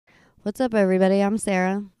What's up, everybody? I'm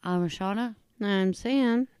Sarah. I'm Shauna. I'm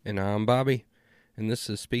Sam. And I'm Bobby. And this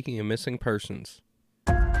is Speaking of Missing Persons.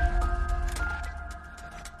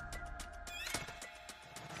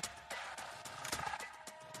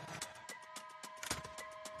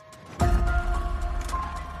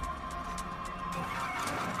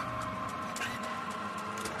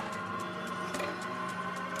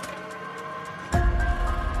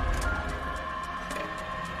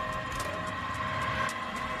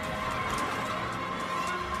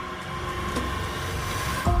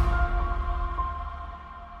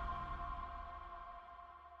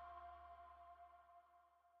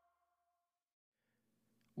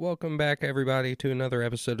 Welcome back, everybody, to another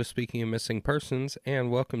episode of Speaking of Missing Persons, and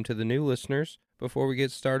welcome to the new listeners. Before we get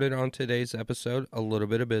started on today's episode, a little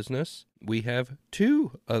bit of business. We have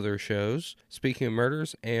two other shows, Speaking of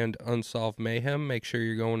Murders and Unsolved Mayhem. Make sure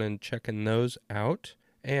you're going and checking those out.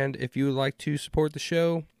 And if you would like to support the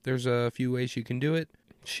show, there's a few ways you can do it.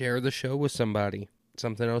 Share the show with somebody.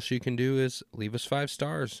 Something else you can do is leave us 5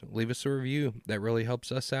 stars. Leave us a review. That really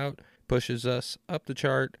helps us out, pushes us up the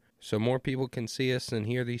chart, so more people can see us and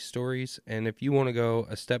hear these stories. And if you want to go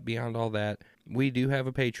a step beyond all that, we do have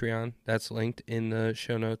a Patreon. That's linked in the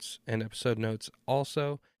show notes and episode notes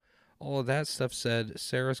also. All of that stuff said,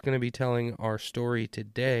 Sarah's going to be telling our story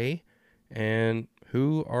today. And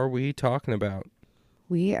who are we talking about?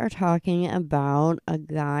 We are talking about a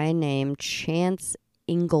guy named Chance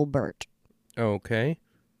Engelbert. Okay.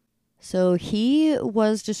 So he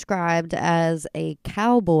was described as a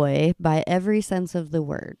cowboy by every sense of the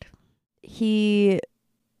word. He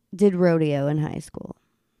did rodeo in high school,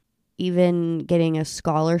 even getting a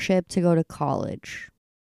scholarship to go to college.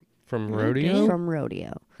 From rodeo? From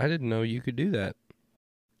rodeo. I didn't know you could do that.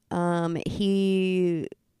 He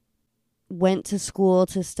went to school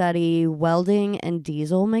to study welding and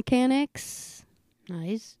diesel mechanics.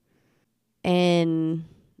 Nice. And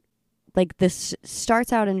this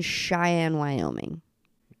starts out in Cheyenne, Wyoming.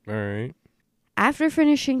 All right. After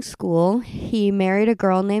finishing school, he married a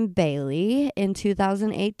girl named Bailey in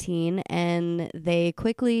 2018, and they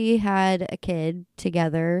quickly had a kid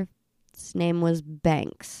together. His name was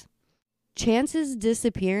Banks. Chance's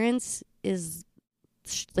disappearance is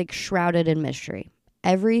shrouded in mystery.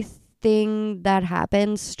 Everything that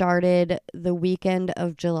happened started the weekend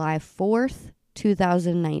of July 4th,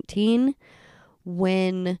 2019,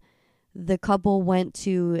 when the couple went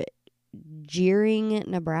to Jeering,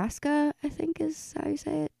 Nebraska, I think is how you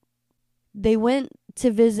say it. They went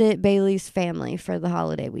to visit Bailey's family for the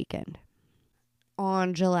holiday weekend.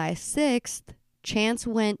 On July 6th, Chance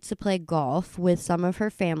went to play golf with some of her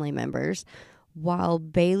family members while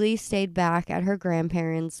Bailey stayed back at her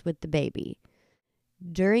grandparents' with the baby.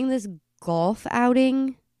 During this golf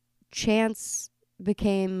outing, Chance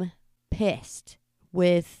became pissed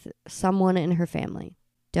with someone in her family.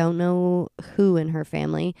 Don't know who in her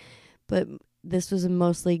family, but this was a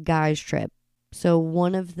mostly guys' trip. So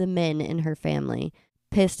one of the men in her family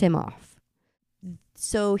pissed him off.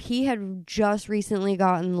 So he had just recently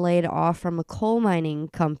gotten laid off from a coal mining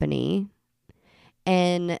company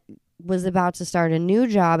and was about to start a new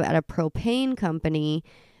job at a propane company,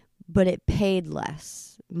 but it paid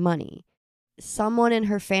less money. Someone in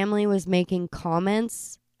her family was making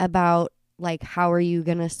comments about, how are you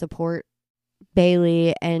going to support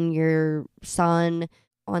Bailey and your son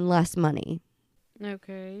on less money?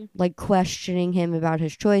 Okay. Questioning him about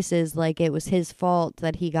his choices, it was his fault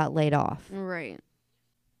that he got laid off. Right.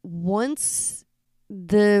 Once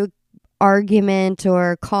the argument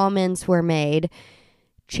or comments were made,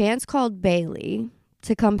 Chance called Bailey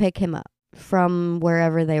to come pick him up from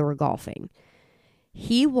wherever they were golfing.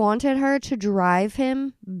 He wanted her to drive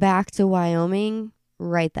him back to Wyoming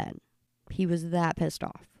right then. He was that pissed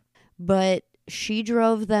off. But she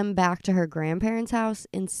drove them back to her grandparents' house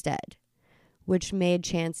instead, which made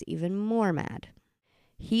Chance even more mad.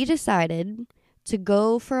 He decided to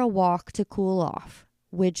go for a walk to cool off,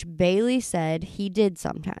 which Bailey said he did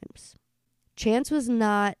sometimes. Chance was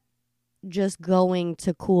not just going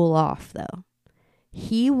to cool off, though.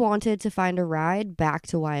 He wanted to find a ride back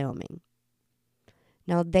to Wyoming.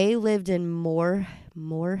 Now, they lived in Moorcroft,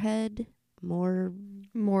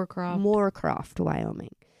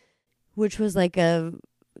 Wyoming, which was a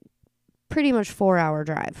pretty much 4-hour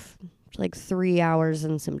drive. 3 hours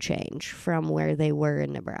and some change from where they were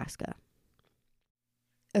in Nebraska.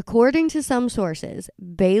 According to some sources,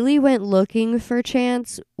 Bailey went looking for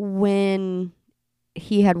Chance when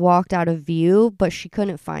he had walked out of view, but she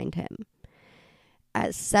couldn't find him. At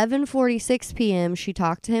 7:46 p.m., she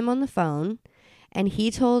talked to him on the phone, and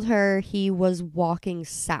he told her he was walking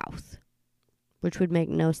south, which would make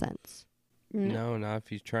no sense. No, not if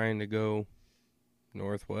he's trying to go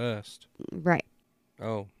northwest. Right.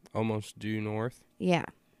 Oh, almost due north. Yeah.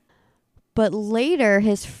 But later,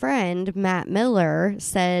 his friend, Matt Miller,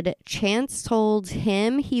 said Chance told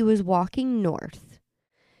him he was walking north.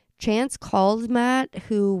 Chance called Matt,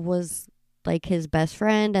 who was like his best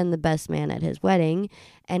friend and the best man at his wedding,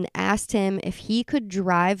 and asked him if he could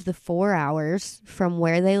drive the 4 hours from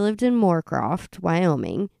where they lived in Moorcroft,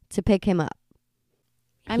 Wyoming, to pick him up.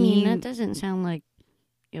 I mean, that doesn't sound like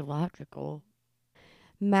illogical.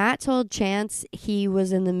 Matt told Chance he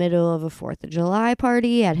was in the middle of a 4th of July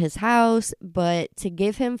party at his house, but to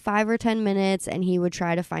give him 5 or 10 minutes and he would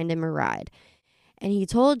try to find him a ride. And he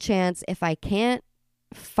told Chance, if I can't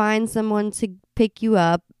find someone to pick you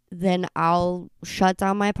up, then I'll shut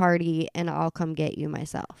down my party and I'll come get you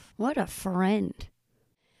myself. What a friend.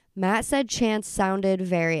 Matt said Chance sounded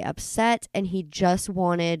very upset and he just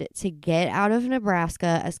wanted to get out of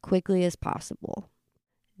Nebraska as quickly as possible.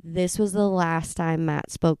 This was the last time Matt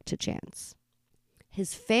spoke to Chance.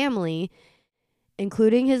 His family,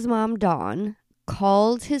 including his mom, Dawn,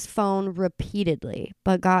 called his phone repeatedly,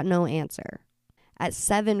 but got no answer. At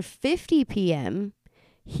 7:50 p.m.,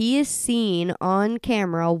 he is seen on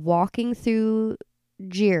camera walking through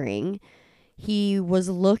Gearing. He was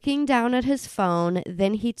looking down at his phone,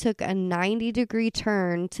 then he took a 90-degree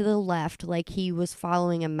turn to the left like he was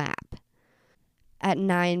following a map. At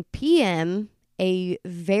 9 p.m., a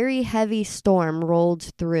very heavy storm rolled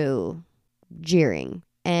through Gearing.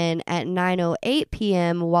 And at 9:08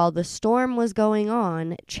 p.m., while the storm was going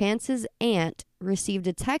on, Chance's aunt received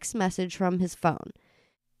a text message from his phone.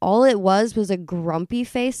 All it was a grumpy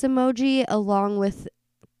face emoji along with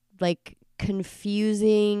like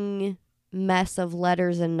confusing mess of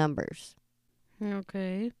letters and numbers.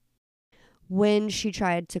 Okay. When she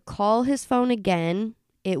tried to call his phone again,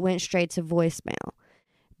 it went straight to voicemail.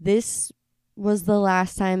 This was the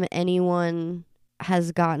last time anyone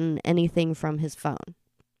has gotten anything from his phone.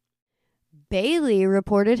 Bailey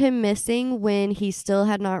reported him missing when he still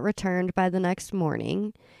had not returned by the next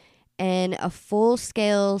morning, and a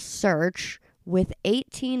full-scale search with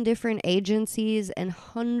 18 different agencies and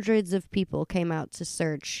hundreds of people came out to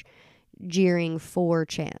search Gearing for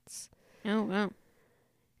Chance. Oh, wow.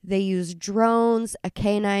 They used drones, a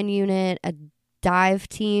K-9 unit, a dive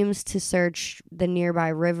teams to search the nearby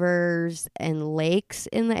rivers and lakes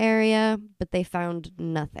in the area, but they found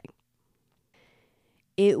nothing.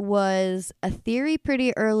 It was a theory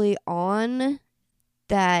pretty early on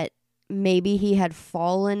that maybe he had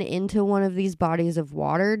fallen into one of these bodies of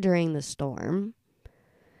water during the storm,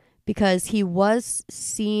 because he was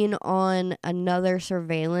seen on another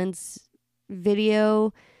surveillance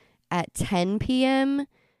video at 10 p.m.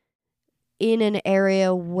 in an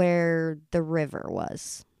area where the river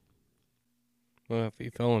was. Well, if he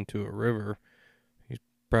fell into a river, he's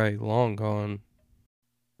probably long gone.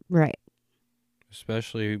 Right.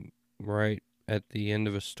 Especially right at the end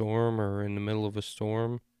of a storm or in the middle of a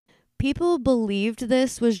storm. People believed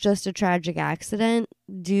this was just a tragic accident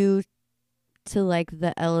due to like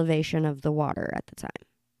the elevation of the water at the time.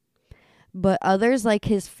 But others like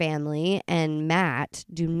his family and Matt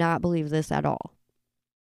do not believe this at all.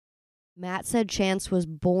 Matt said Chance was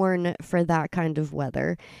born for that kind of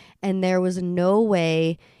weather, and there was no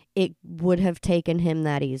way it would have taken him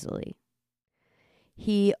that easily.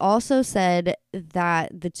 He also said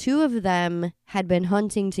that the two of them had been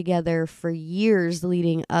hunting together for years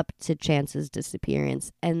leading up to Chance's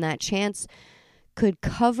disappearance, and that Chance could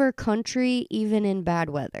cover country even in bad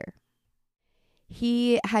weather.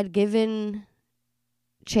 He had given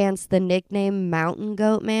Chance the nickname Mountain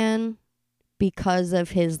Goat Man because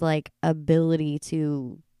of his like ability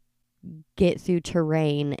to get through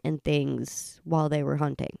terrain and things while they were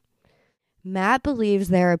hunting. Matt believes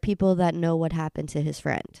there are people that know what happened to his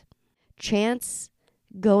friend. Chance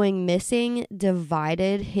going missing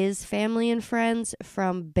divided his family and friends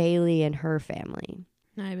from Bailey and her family.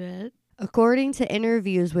 I bet. According to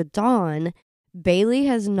interviews with Dawn, Bailey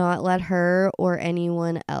has not let her or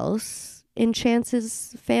anyone else in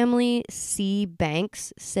Chance's family see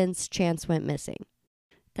Banks since Chance went missing.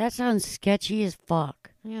 That sounds sketchy as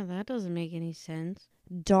fuck. Yeah, that doesn't make any sense.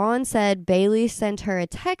 Dawn said Bailey sent her a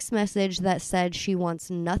text message that said she wants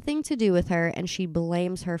nothing to do with her and she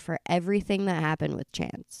blames her for everything that happened with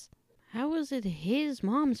Chance. How was it his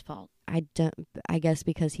mom's fault? I guess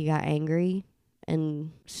because he got angry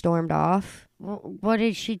and stormed off. Well, what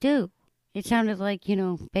did she do? It sounded like,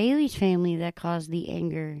 Bailey's family that caused the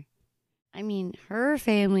anger. I mean, her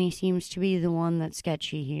family seems to be the one that's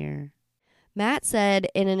sketchy here. Matt said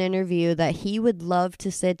in an interview that he would love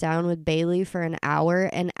to sit down with Bailey for an hour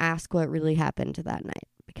and ask what really happened that night,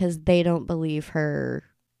 because they don't believe her.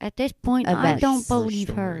 At this point, I Events. don't Her believe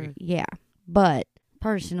story. her. Yeah. But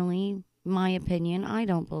Personally, my opinion, I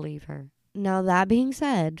don't believe her. now that being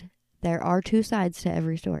said, there are two sides to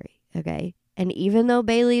every story, okay? And even though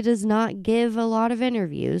Bailey does not give a lot of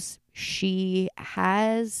interviews, she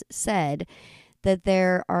has said that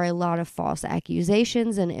there are a lot of false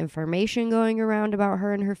accusations and information going around about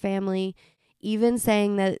her and her family, even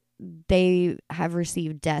saying that they have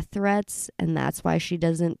received death threats, and that's why she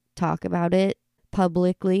doesn't talk about it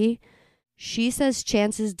publicly. She says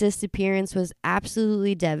Chance's disappearance was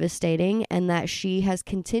absolutely devastating and that she has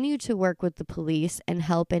continued to work with the police and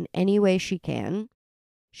help in any way she can.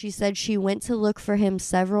 She said she went to look for him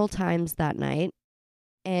several times that night,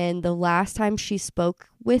 and the last time she spoke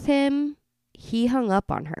with him, he hung up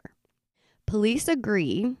on her. Police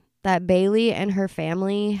agree that Bailey and her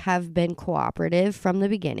family have been cooperative from the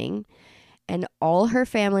beginning, and all her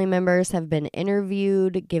family members have been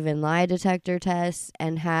interviewed, given lie detector tests,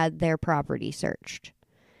 and had their property searched.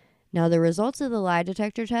 Now, the results of the lie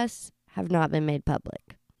detector tests have not been made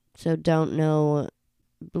public, so don't know,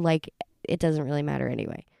 it doesn't really matter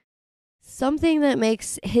anyway. Something that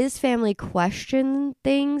makes his family question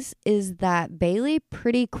things is that Bailey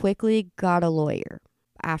pretty quickly got a lawyer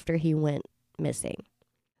after he went missing.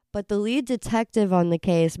 But the lead detective on the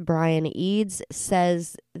case, Brian Eads,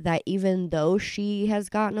 says that even though she has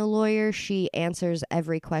gotten a lawyer, she answers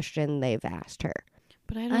every question they've asked her.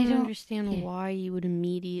 But I I don't don't- understand yeah. why you would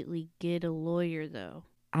immediately get a lawyer, though.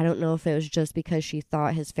 I don't know if it was just because she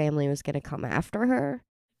thought his family was going to come after her.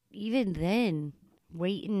 Even then,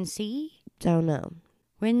 wait and see? Don't know.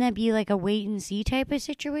 Wouldn't that be like a wait and see type of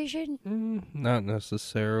situation? Not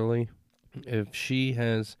necessarily. If she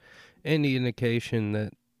has any indication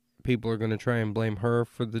that people are going to try and blame her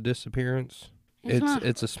for the disappearance,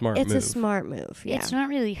 it's a smart It's move. a smart move, yeah. It's not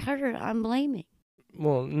really her I'm blaming.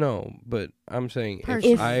 Well, no, but I'm saying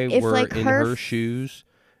Person. if I If, were like, in her her shoes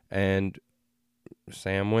and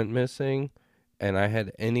Sam went missing and I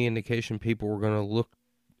had any indication people were going to look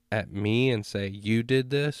at me and say, you did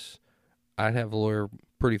this, I'd have a lawyer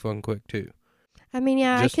pretty fun quick too. I mean,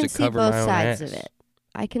 yeah, Just I can to see cover both my own sides ass. of it.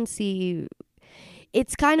 I can see.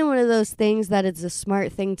 It's kind of one of those things that it's a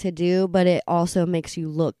smart thing to do, but it also makes you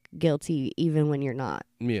look guilty even when you're not.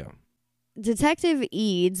 Yeah. Detective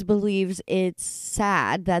Eads believes it's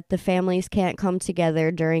sad that the families can't come together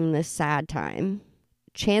during this sad time.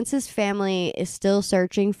 Chance's family is still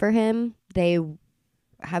searching for him. They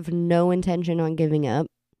have no intention on giving up.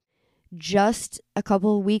 Just a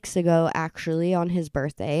couple of weeks ago, actually, on his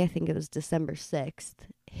birthday, I think it was December 6th,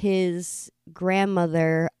 his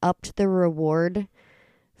grandmother upped the reward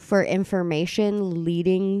for information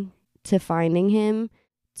leading to finding him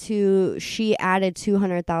she added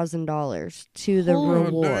 $200,000 to the Holy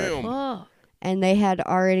reward. damn. Fuck. And they had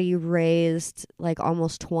already raised like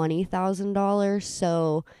almost $20,000.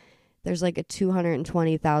 So there's like a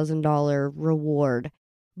 $220,000 reward.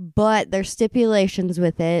 But there's stipulations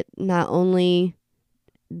with it. Not only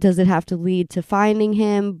does it have to lead to finding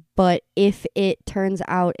him, but if it turns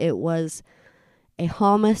out it was a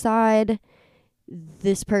homicide,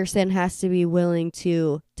 this person has to be willing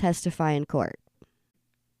to testify in court.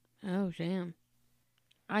 Oh, damn.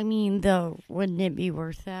 I mean, though, wouldn't it be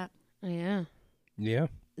worth that? Oh, yeah. Yeah.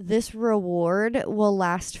 This reward will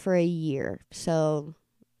last for a year. So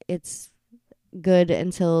it's good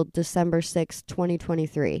until December 6th,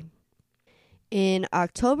 2023. In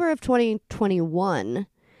October of 2021,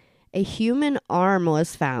 a human arm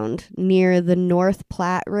was found near the North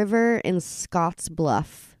Platte River in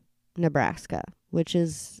Scottsbluff, Nebraska, which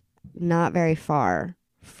is not very far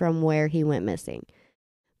from where he went missing.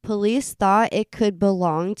 Police thought it could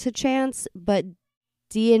belong to Chance, but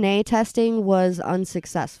DNA testing was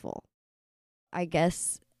unsuccessful. I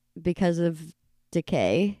guess because of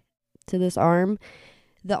decay to this arm.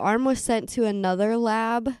 The arm was sent to another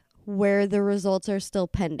lab where the results are still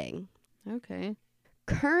pending. Okay.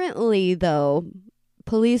 Currently, though,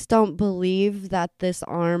 police don't believe that this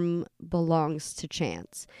arm belongs to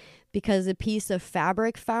Chance because a piece of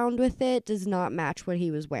fabric found with it does not match what he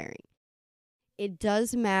was wearing. It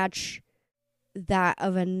does match that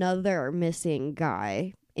of another missing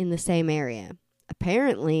guy in the same area.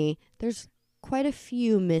 Apparently, there's quite a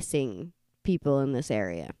few missing people in this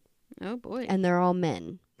area, Oh, boy. and they're all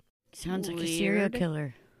men. Sounds like a serial Weird.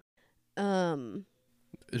 killer.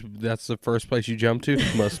 That's the first place you jump to?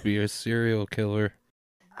 Must be a serial killer.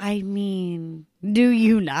 I mean, do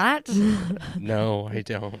you not? No, I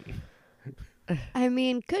don't. I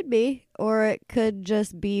mean, could be, or it could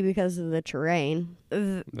just be because of the terrain.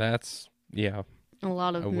 That's, yeah. A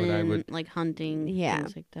lot of what men I would- like hunting, Yeah.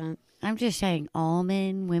 things like that. I'm just saying, all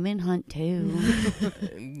men, women hunt too.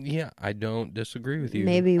 Yeah, I don't disagree with you.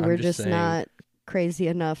 Maybe I'm we're just saying, not crazy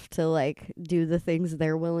enough to like do the things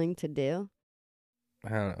they're willing to do. I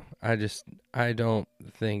don't know. I don't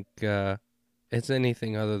think it's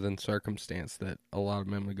anything other than circumstance that a lot of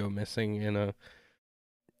men would go missing in a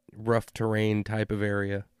rough terrain type of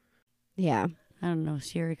area. Yeah. I don't know.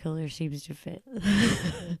 Serial killer seems to fit.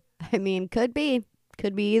 I mean, could be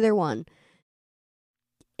either one.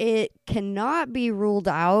 It cannot be ruled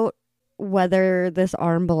out whether this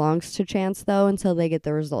arm belongs to Chance, though, until they get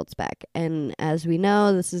the results back. And as we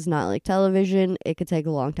know, this is not like television. It could take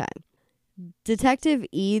a long time. Detective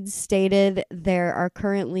Eads stated there are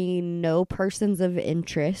currently no persons of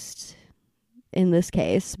interest in this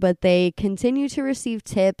case, but they continue to receive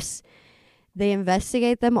tips. They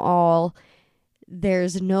investigate them all.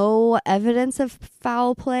 There's no evidence of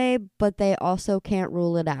foul play, but they also can't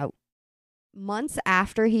rule it out. Months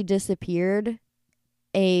after he disappeared,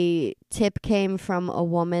 a tip came from a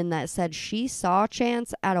woman that said she saw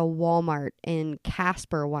Chance at a Walmart in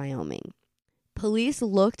Casper, Wyoming. Police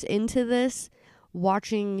looked into this,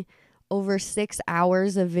 watching over 6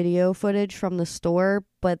 hours of video footage from the store,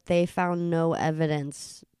 but they found no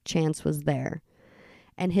evidence Chance was there.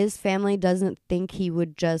 And his family doesn't think he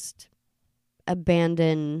would just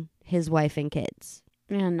abandon his wife and kids.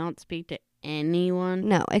 Yeah, not speak to anyone.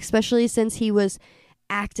 No, especially since he was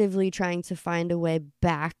actively trying to find a way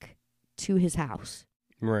back to his house.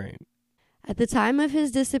 Right. At the time of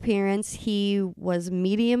his disappearance, he was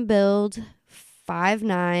medium build,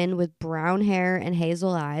 5'9", with brown hair and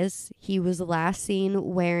hazel eyes. He was last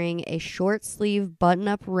seen wearing a short sleeve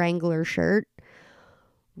button-up Wrangler shirt,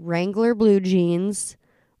 Wrangler blue jeans,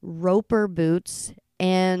 Roper boots,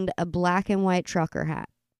 and a black and white trucker hat.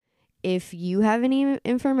 If you have any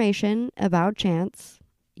information about Chance,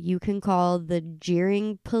 you can call the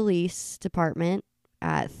Gearing Police Department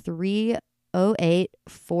at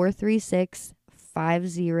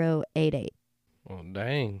 308-436-5088. Well,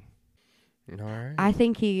 dang. All right. I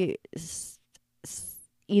think he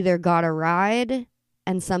either got a ride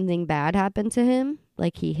and something bad happened to him,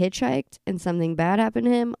 like he hitchhiked and something bad happened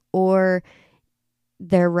to him, or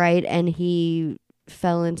they're right and he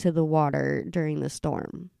fell into the water during the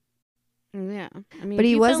storm. Yeah, I mean, But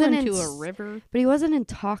he if wasn't fell into in- a river. But he wasn't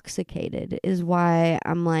intoxicated, is why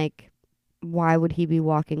I'm like, why would he be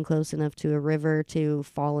walking close enough to a river to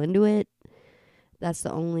fall into it? That's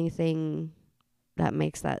the only thing that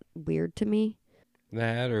makes that weird to me.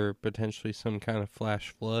 That or potentially some kind of flash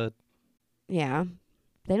flood. Yeah.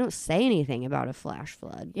 They don't say anything about a flash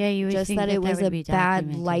flood. Yeah, you would Just think that it was would a be bad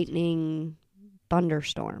documented. lightning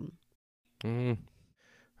thunderstorm. All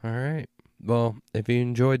right. Well, if you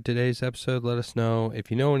enjoyed today's episode, let us know. If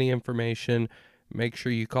you know any information, make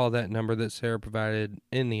sure you call that number that Sarah provided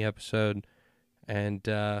in the episode. And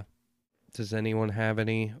does anyone have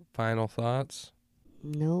any final thoughts?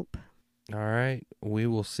 Nope. All right. We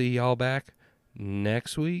will see y'all back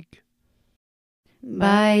next week.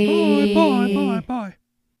 Bye. Bye.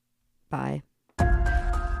 Bye.